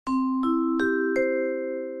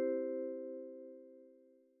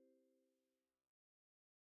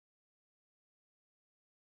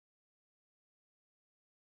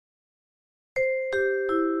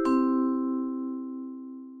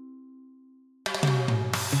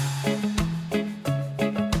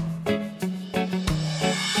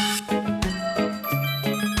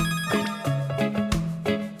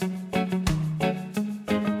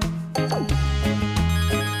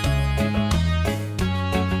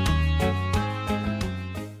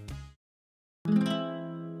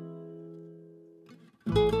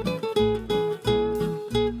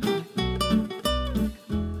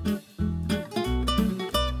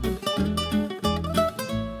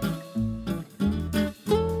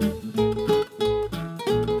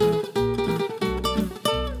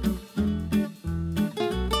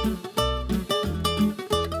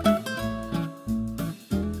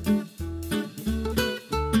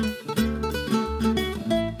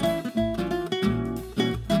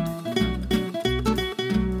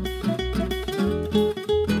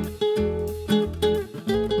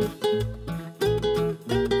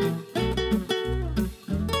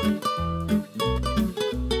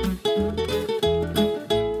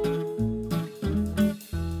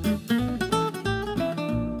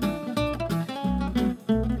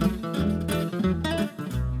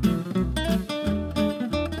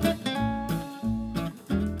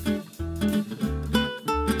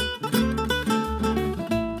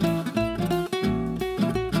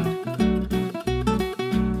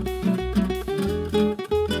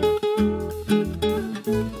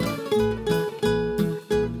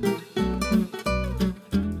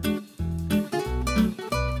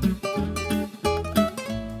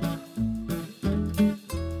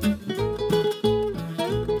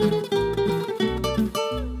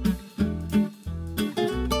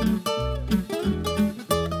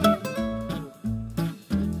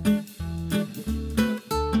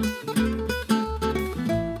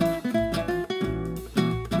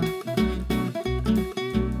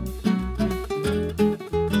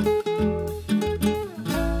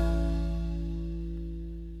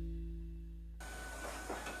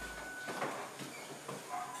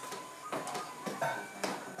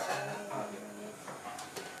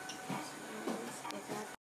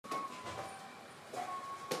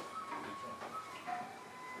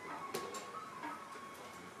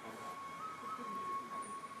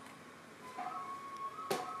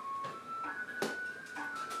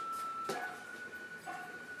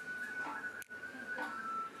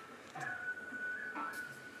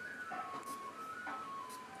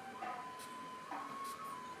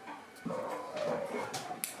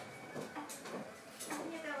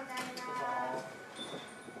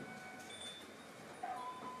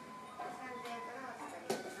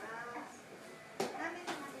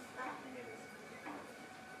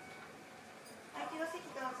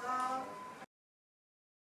す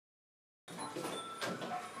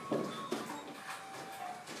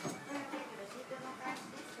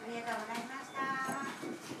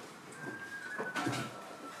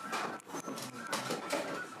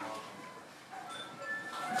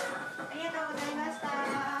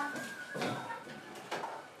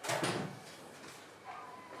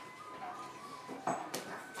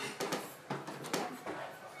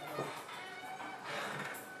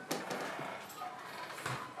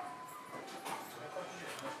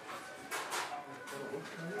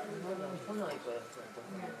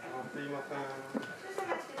いません。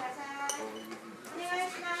お願い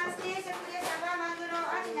します。定食でサバ、マグロ、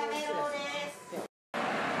アジ、なめろうです。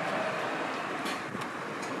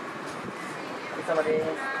お疲れ様です。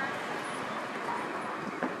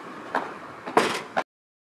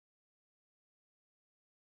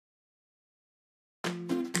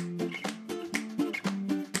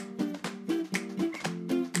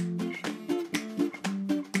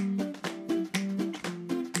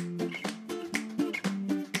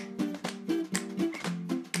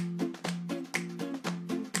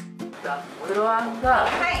黒あんが、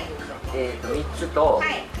3つと、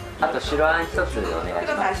あと白あん1つお願い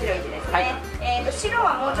します。白1ですね。白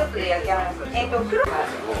はもうちょっとで焼き上がります。黒。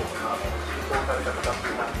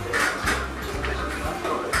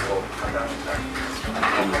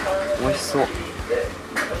美味しそう。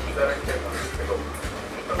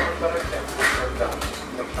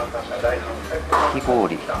かき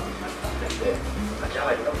氷。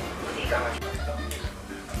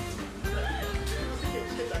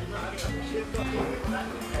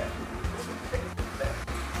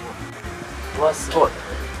うわ、すごい。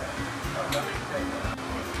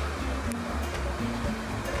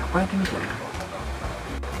たこ焼きみたいな。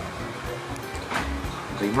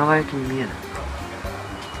今川焼きに見えない。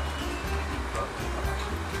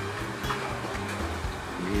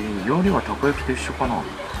容量はたこ焼きと一緒かな。ね、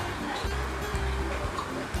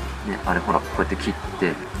あれほら、こうやって切っ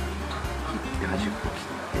て端っこ切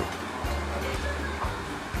って。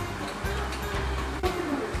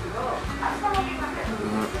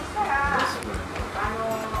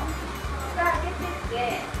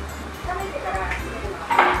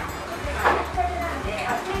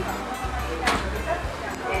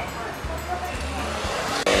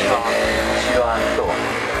白あんと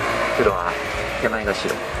黒あん、手前が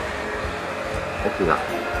白、奥が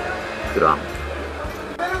黒あん。食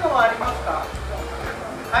べるのはありますか？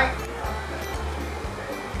はい。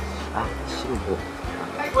あ、白い方。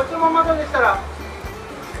はい、ご注文まででしたら。は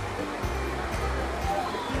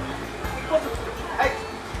い。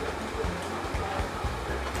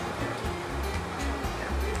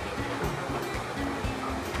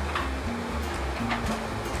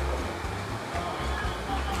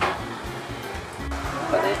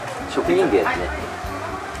職人芸ですね。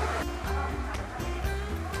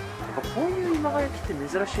こういう今川焼きって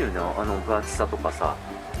珍しいよね。分厚さとかさ、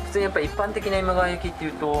普通にやっぱ一般的な今川焼きってい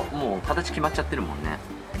うともう形決まっちゃってるもんね。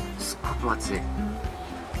すっごく分厚い。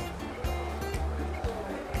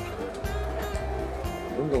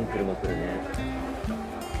どんどん車来るね。や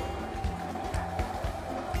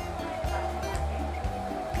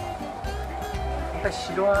っぱり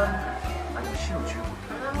白あん、白15。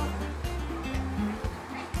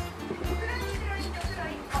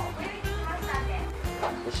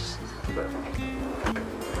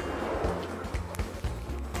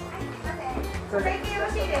お会計よ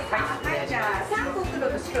ろしいですか？はい、じゃあ3個黒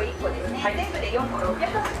と白1個ですね。全部で4個680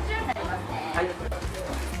円になりますね。はい。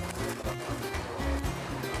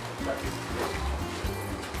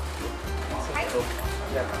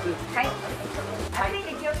はい。暑いん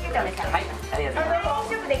で気をつけてお召し上がりください。ありがとうございま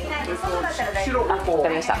す。飲食できないんで、外だったら大丈夫です。わか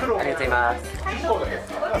りました。ありがとうございます。はい。お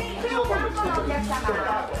手に黒3個のお客様、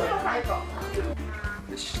黒3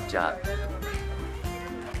個。よし、じゃあ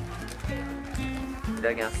いた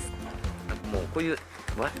だきます。もうこういう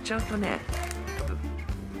割っちゃうとね、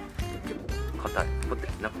結構硬い。こうやって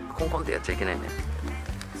なんかコンコンってやっちゃいけないね。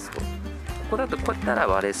そう。ここだとこうやったら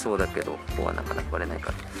割れそうだけど、ここはなかなか割れない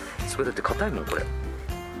から。それだって硬いもんこれ。ちょ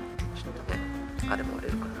っとね、あれも割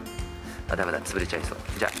れるかな。あ、ダメだ、潰れちゃいそう。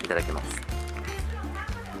じゃあいただきます。す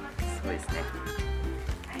ごいですね。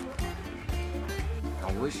あ、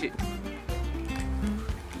美味しい。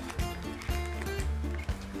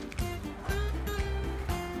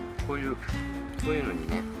こういうのに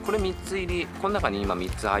ね、これ3つ入り、この中に今3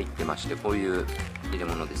つ入ってまして、こういう入れ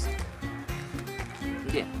物です。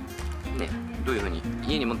で、ね、どういうふうに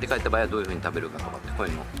家に持って帰った場合はどういうふうに食べるかとかってこうい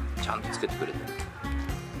うのちゃんとつけてくれてる。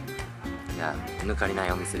いや、抜かりな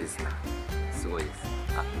いお店ですね。すごいです。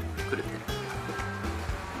あ、来るって。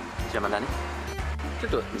邪魔だね。ちょ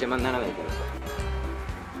っと邪魔にならないけど。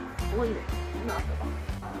ごいね。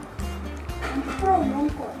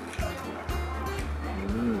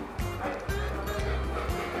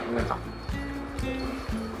なんか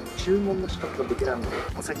注文の仕方できないので、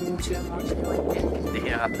お先に注文しておいて、で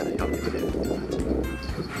きなかったら読んでくれるって感じ。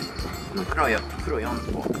黒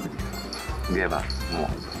4個言えばもう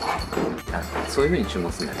そういう風に注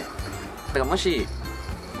文するんだね。だからもし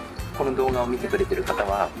この動画を見てくれてる方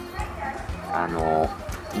はも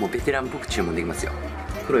うベテランっぽく注文できますよ。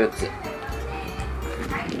黒4つ、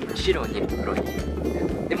白に黒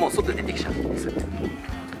2でもう外出てきちゃうんですよ。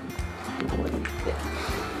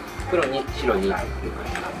黒に白にね。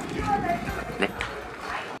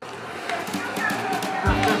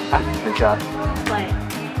あ、こんにちは。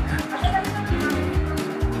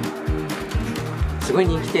すごい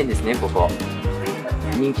人気店ですね、ここ。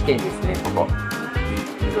人気店ですね、ここ。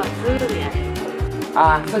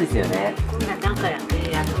ああ、そうですよね。なんかやって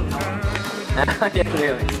やるの。やってる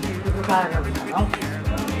よね。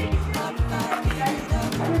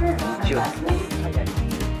違う。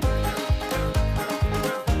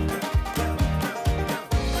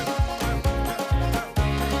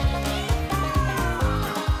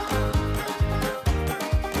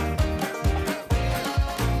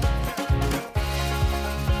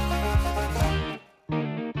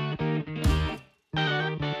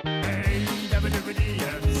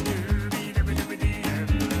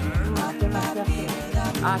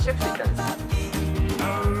あ、シェフと行ったんですか。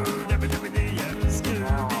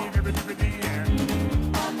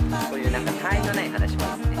こういうなんか他愛のない話も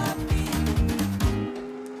ですね。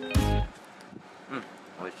うん、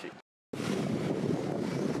美味しい。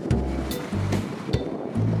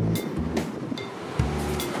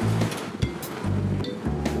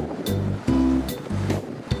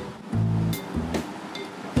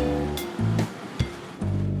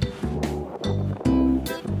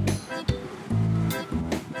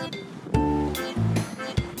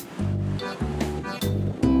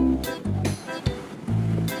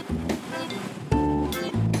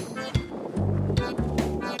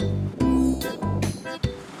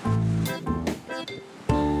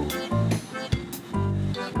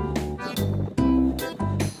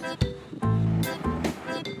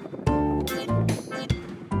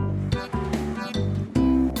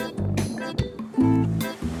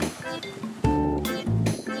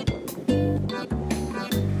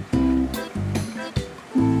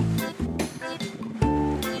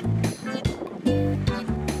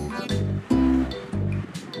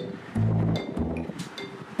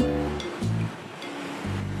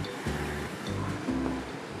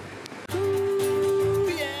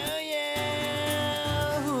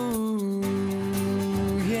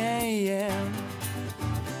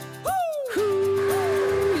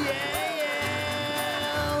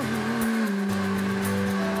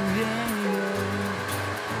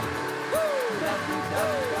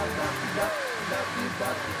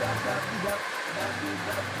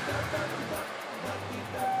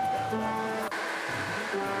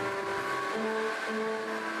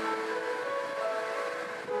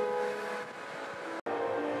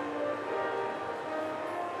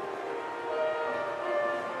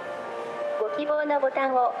ご希望のボタ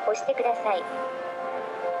ンを押してください。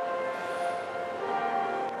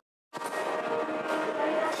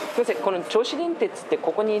すみません、この銚子電鉄って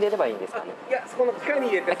ここに入れればいいんですかね。いや、そこの機械に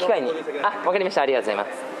入れて。機械に。あ、わかりました。ありがとうござい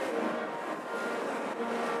ます。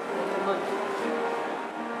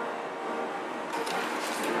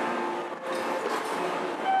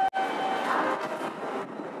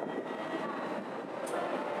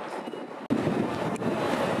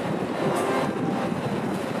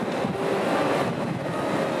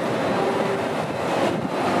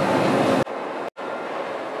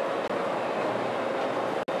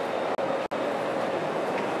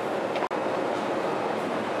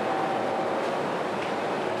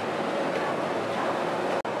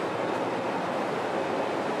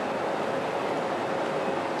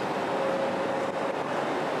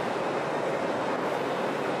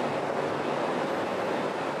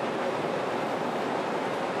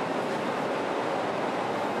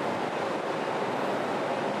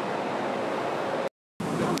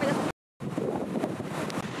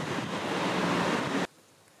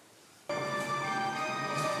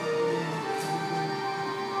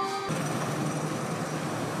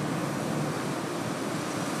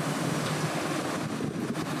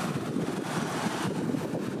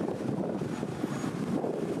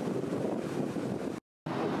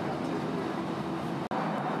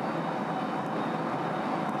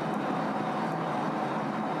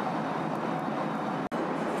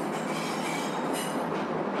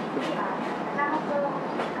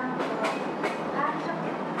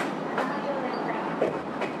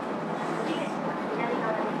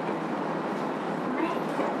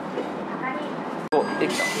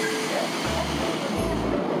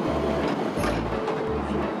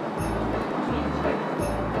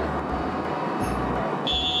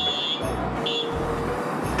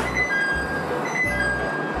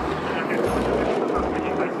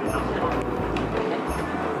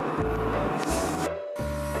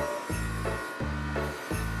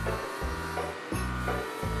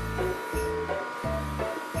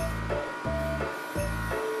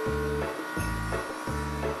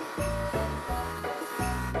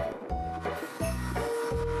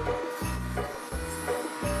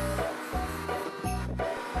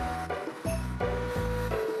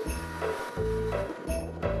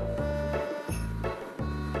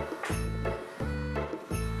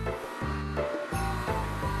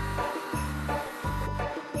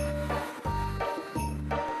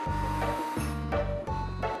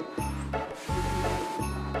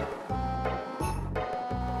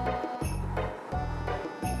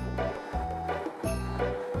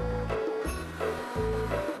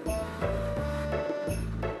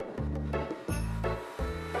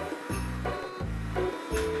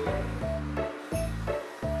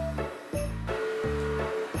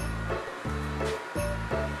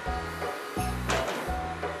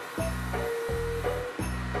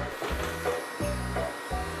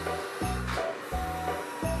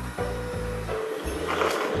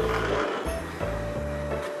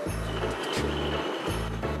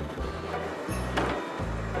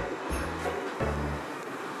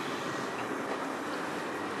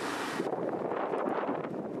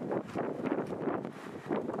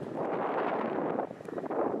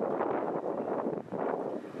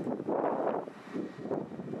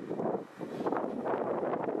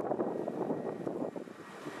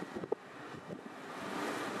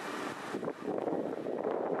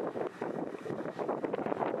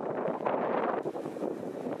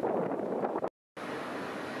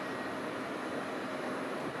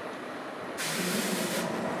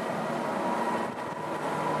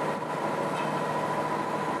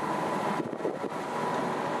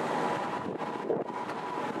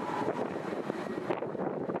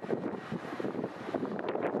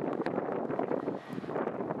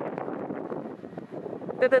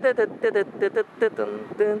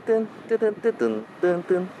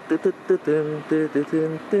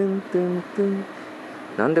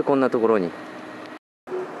なんでこんなところに。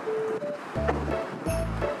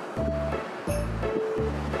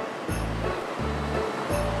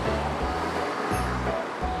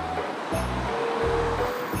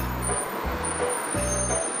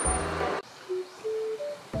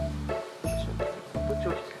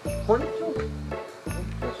本庁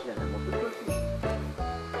じゃない元調子。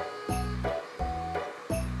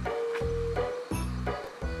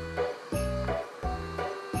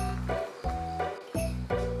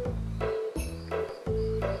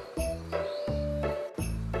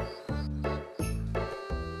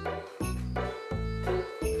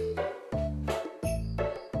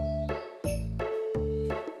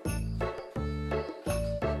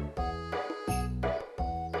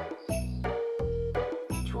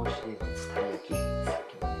銚子電鉄たい焼き、さっ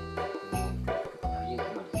きもね、たい焼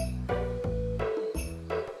きまで。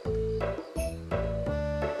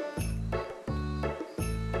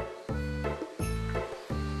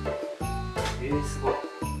すごい。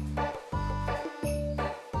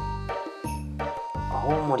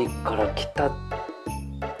青森から来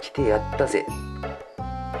てやったぜ。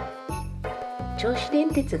銚子電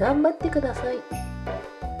鉄頑張ってください。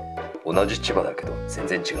同じ千葉だけど全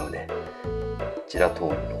然違うね。こちら通り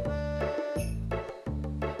の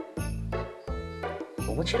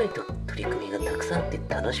面白い取り組みがたくさんあって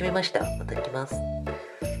楽しめました。また来ます。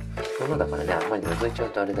ものだからね、あんまり覗いちゃう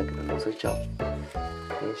とあれだけど覗いちゃおう。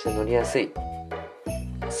電車乗りやすい、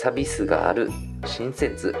サービスがある、親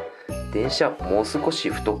切、電車もう少し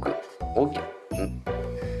太く大きく、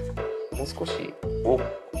もう少し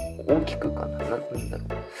大きくかな、なんだろう。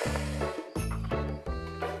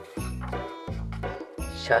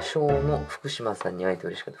車掌の福島さんに会えて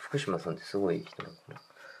嬉しかった。福島さんってすごい人なのか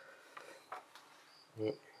な。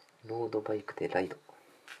ね、ロードバイクでライド。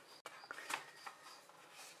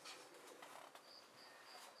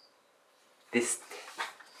です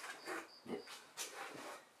って。ね、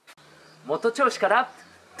元調子から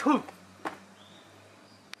トゥンっ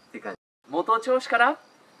て感じ。元調子から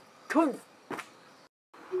トゥン。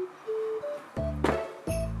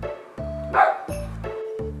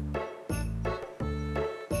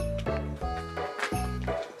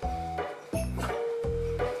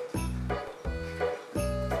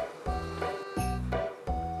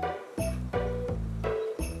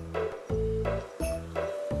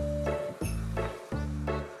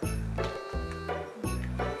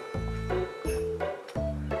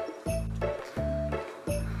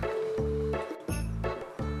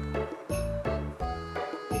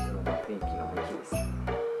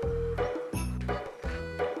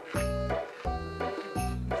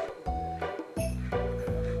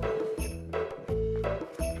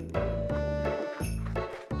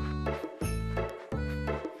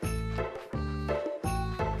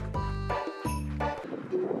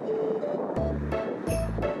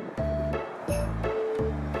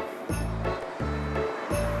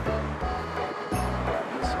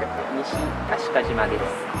鹿島です。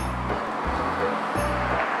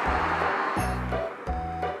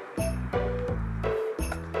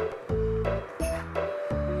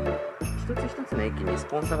一つ一つの駅にス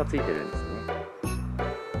ポンサーがついてるんですね。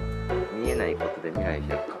見えないことで未来を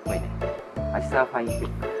開く。かっこいいね。アシサーファインテッ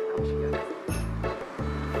クかもしれないです。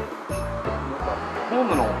ホー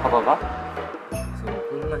ムの幅がそう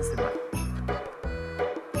こんなに狭い。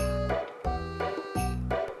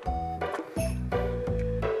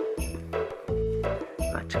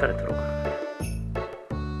あっちから撮ろうかな。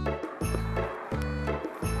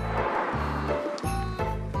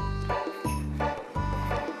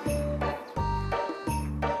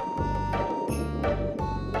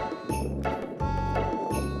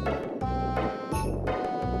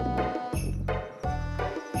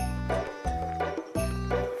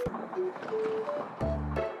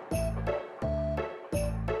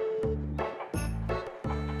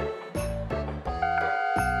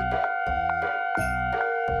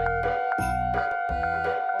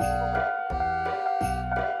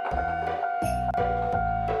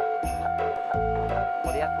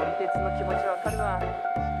これや撮り鉄の気持ちわかるわ。そ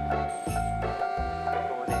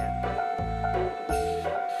うね。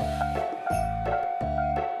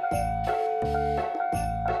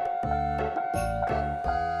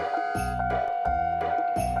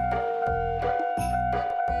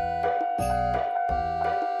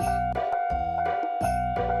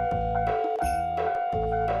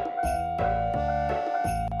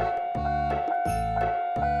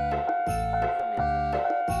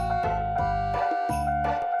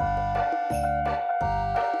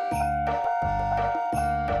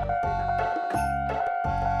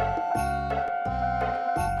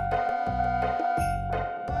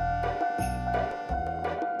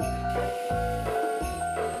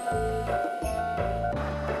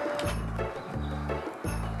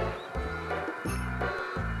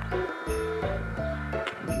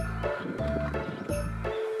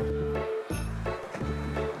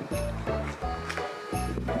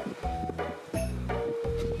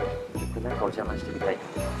なんかお邪魔してみたいと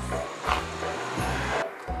思います。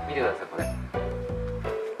見てくださいこれ。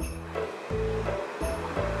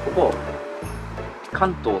ここ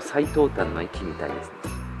関東最東端の駅みたいですね。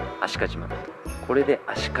足利島。これで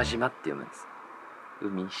足利島って読むんです。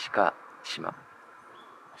海鹿島。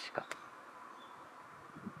鹿。こ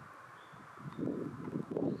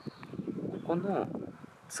この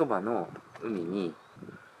そばの海に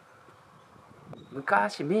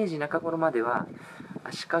昔明治中頃までは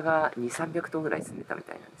アシカが2、300頭ぐらい住んでたみ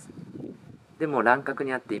たいなんです。でも乱獲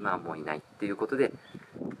にあって今はもういないっていうことで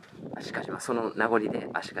足利島、その名残で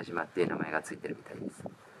足利島っていう名前がついてるみたいです。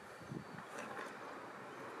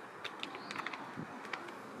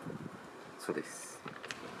そうです。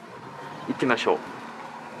行きましょう。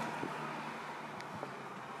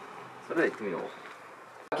それでは行ってみよう。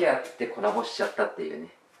訳あってコラボしちゃったっていうね。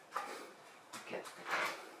訳あって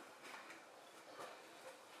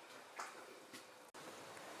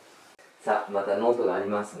さあ、またノートがあり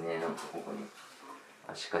ますね。なんかここに。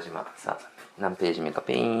足利島。さあ、何ページ目か。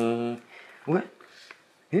ペーン。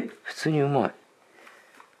普通にうま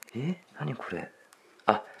い。何これ。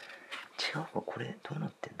あ、違うか。これ、どうな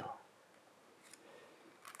ってんだ。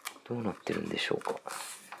どうなってるんでしょうか。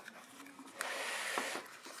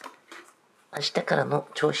明日からの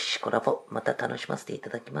銚子市コラボ、また楽しませてい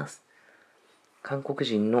ただきます。韓国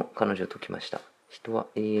人の彼女と来ました。人は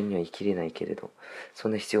永遠には生きれないけれど、そ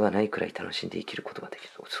んな必要がないくらい楽しんで生きることができる。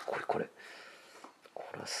すごいこれ。こ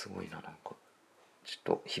れはすごいな、なんか。ちょっ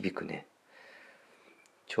と響くね。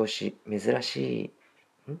調子珍し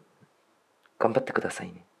い。頑張ってくださ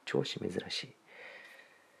いね。調子珍しい。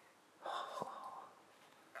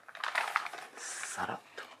さらっ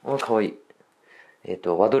と。かわいい。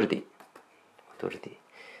ワドルディ。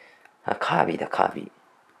あ、カービィだ、カービィ。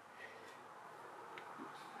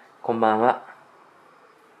こんばんは。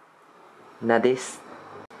なです。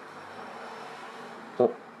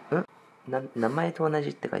名前と同じ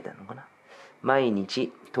って書いてあるのかな。毎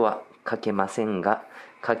日とは書けませんが、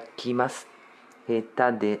書きます。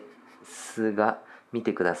下手ですが、見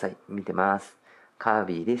てください。見てます。カー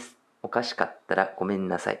ビィです。おかしかったらごめん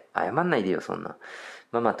なさい。謝んないでよ、そんな。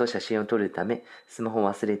ママと写真を撮るため、スマホを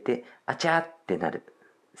忘れて、あちゃーってなる。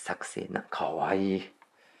作成な。かわいい。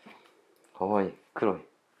かわいい。黒い。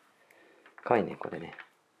かわいいね、これね。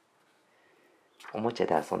おもちゃ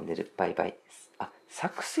で遊んでる。バイバイ。あ、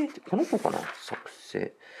作成って、この子かな。作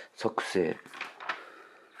成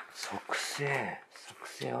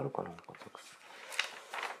あるかな。こ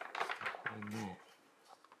れね。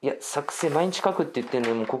いや、作成毎日書くって言ってんの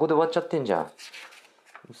に、もうここで終わっちゃってんじゃん。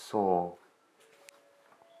嘘。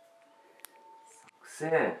作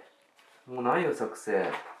成。もうないよ作戦。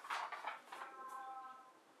楽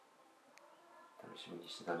しみに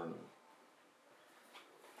してたのに。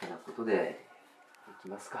てなことでいき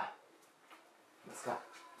ますか。いきますか。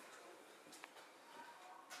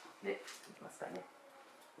ね、いきますかね。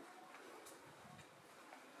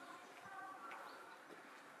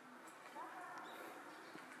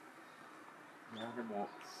いやでも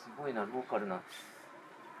すごいな、ローカルな。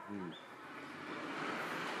うん。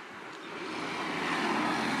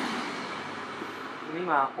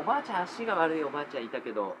今おばあちゃん、足が悪いおばあちゃんいた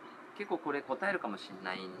けど、結構これ答えるかもしん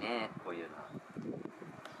ないね。こういうの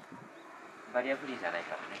バリアフリーじゃない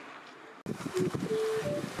からね。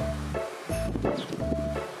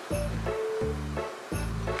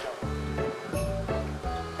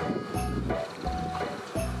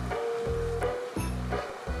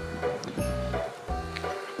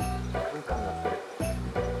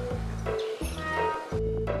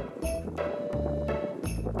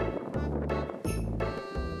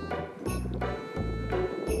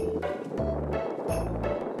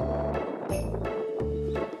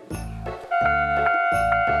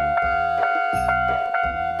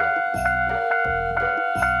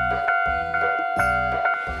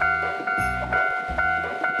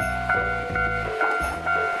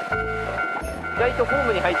意外とホー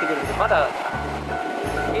ムに入ってくるんで、まだ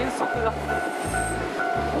減速が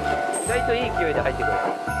意外といい勢いで入ってくる。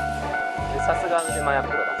さすがマヤ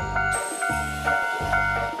プロだ。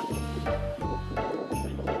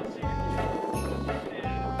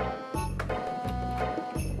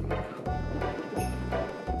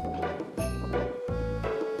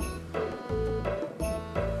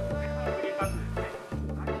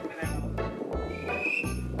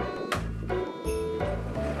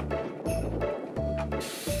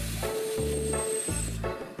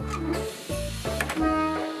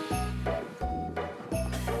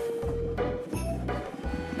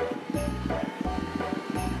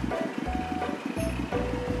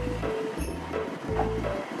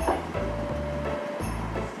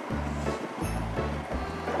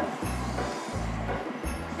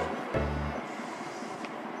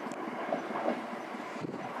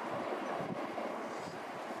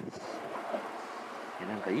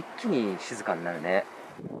なんか一気に静かになるね。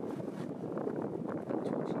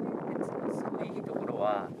銚子電鉄のすごいいいところ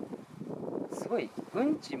は、すごい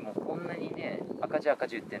運賃もこんなにね、赤字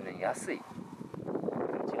言ってるのに安い。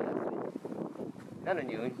運賃が安い。なの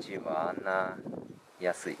に運賃はあんな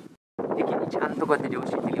安い。駅にちゃんとこうやって良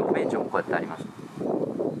心的お便所もこうやってあります。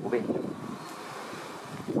お便所。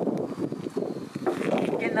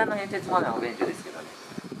県南の変鉄まではお便所ですけどね。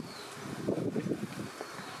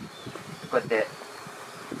こうやって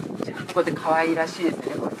こうやって可愛らしいです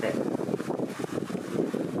ね。こうやって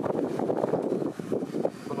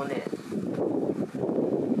このね、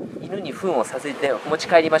犬に糞をさせて持ち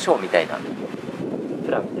帰りましょうみたいな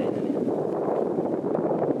プランみたいなね、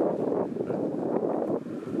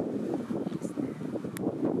いいですね。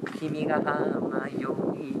君が浜よ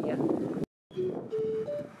いや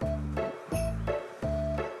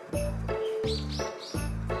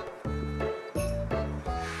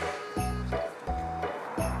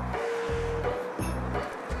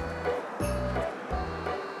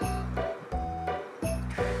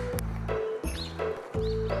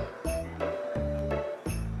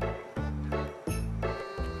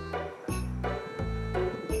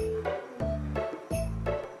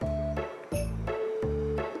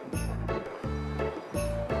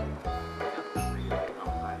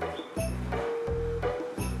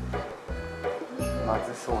ま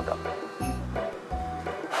ずそうだ。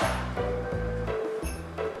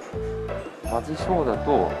まずそうだ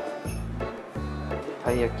と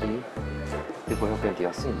たい焼きで500円って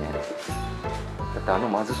安いね。だって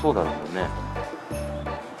まずそうだもんね。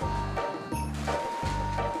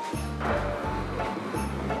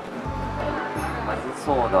まず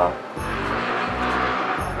そうだ。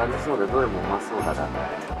まずそうだ。どれもうまそうだな。ど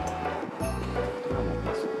れもう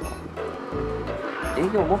まそうだ。営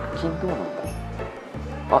業木金どうなんだ。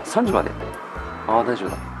あ、3時まで。ああ、大丈夫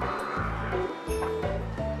だ。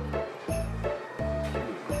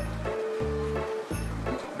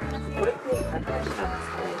これって何味なんですかね。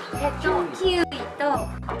キウイと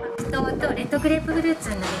白桃とレッドグレープフルーツ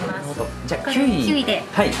になります。じゃあこれキウイで、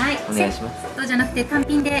はい、はい、お願いします。セットじゃなくて単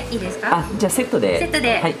品でいいですか？あ、じゃあセットで。セット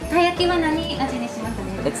で。はい。たい焼きは何味にします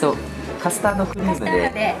ね？カスタードクリームで。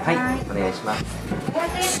はい、お願いします。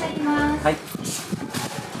500円になります。はい。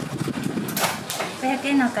500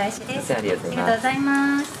円のお返しです。ありがとうございます。ありがとうござい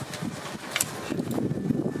ます。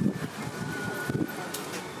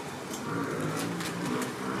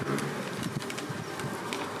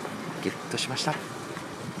ゲットしました。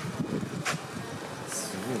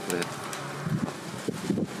すごいこれ。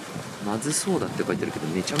まずそうだって書いてあるけど、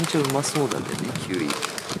めちゃめちゃうまそうだね。キウ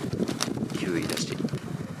イだし。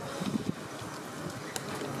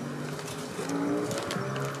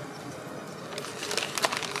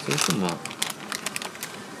それともたい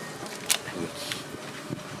焼き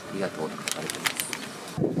ありがとうと書かれてます。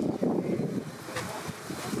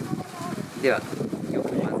ではよく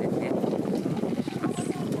混ぜていきます。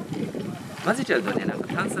混ぜちゃうとね、なん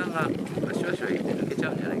か炭酸がシュワシュワ入れて抜けちゃ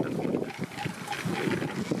うんじゃないかと思って。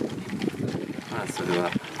まあそれは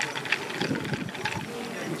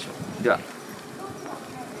では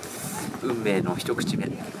運命の一口目。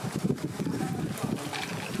う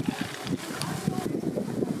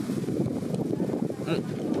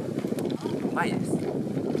まいです。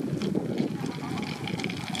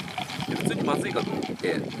普通にまずいかと思っ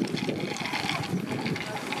て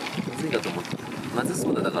まず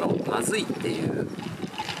そうだからまずいっていう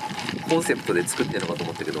コンセプトで作ってるのかと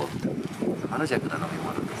思ったけど、原弱な飲み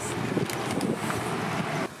物です。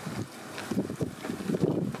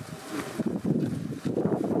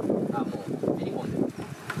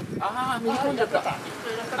めり込んじゃった。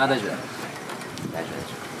大丈夫。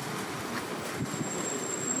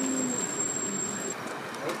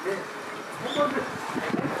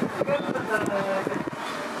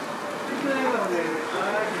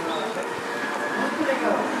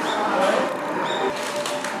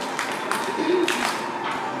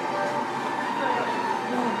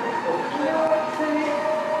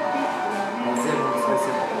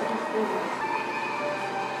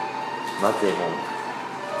マゼモン。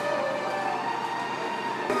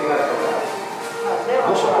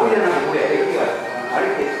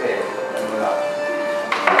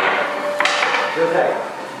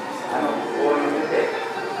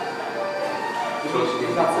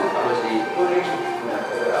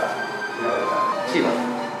チーバ。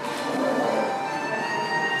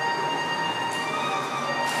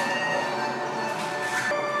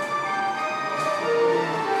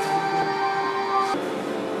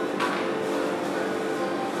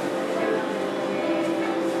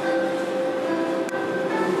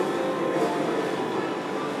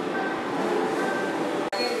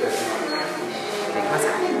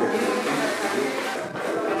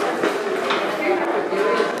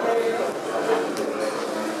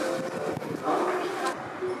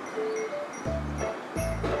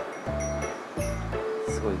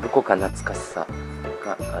どこか懐かしさ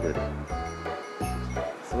がある、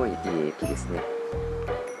すごいいい駅ですね。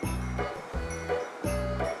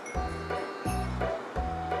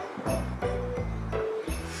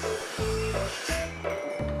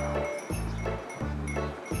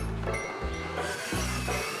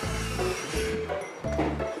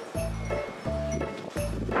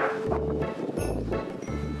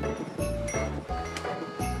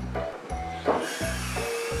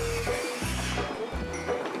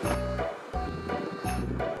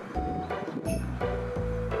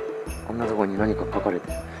こんなところに何か書かれて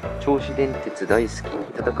る。銚子電鉄大好き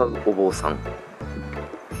戦うお坊さん。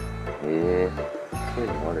そういう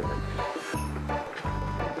のもあるんだね。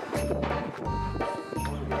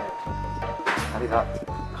あれが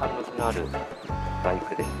貫禄のあるバイ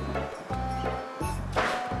クで、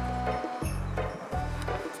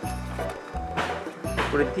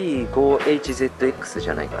これ D5HZX じ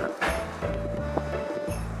ゃないかな。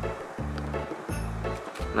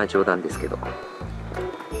まあ冗談ですけど、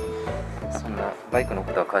そんなバイクの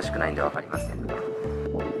ことは詳しくないんで分かりません。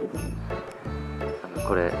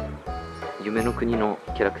これ夢の国の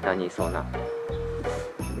キャラクターにいそうな、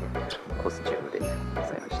コスチュームでござ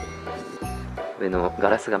いまして、上のガ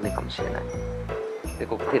ラスが目かもしれない。で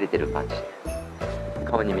ここ照れてる感じ、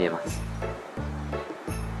顔に見えます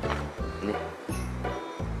ね。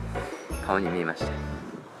顔に見えました。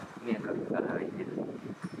目かけから開いてる。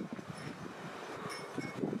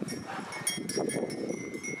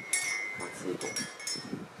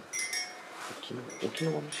沖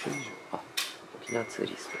縄の首里城、沖縄ツー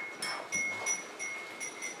リスト。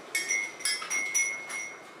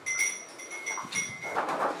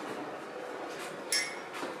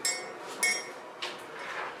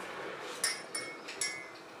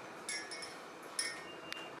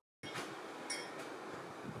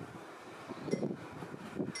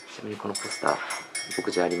ちなみにこのポスター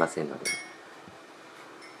僕じゃありませんので、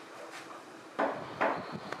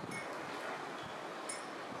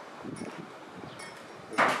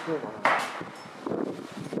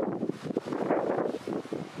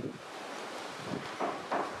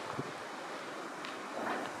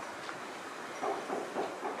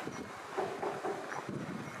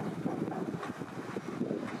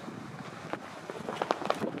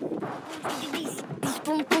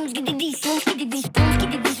Boom boom, skiddy boom, skiddy boom,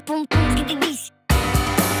 skiddy boom, skiddy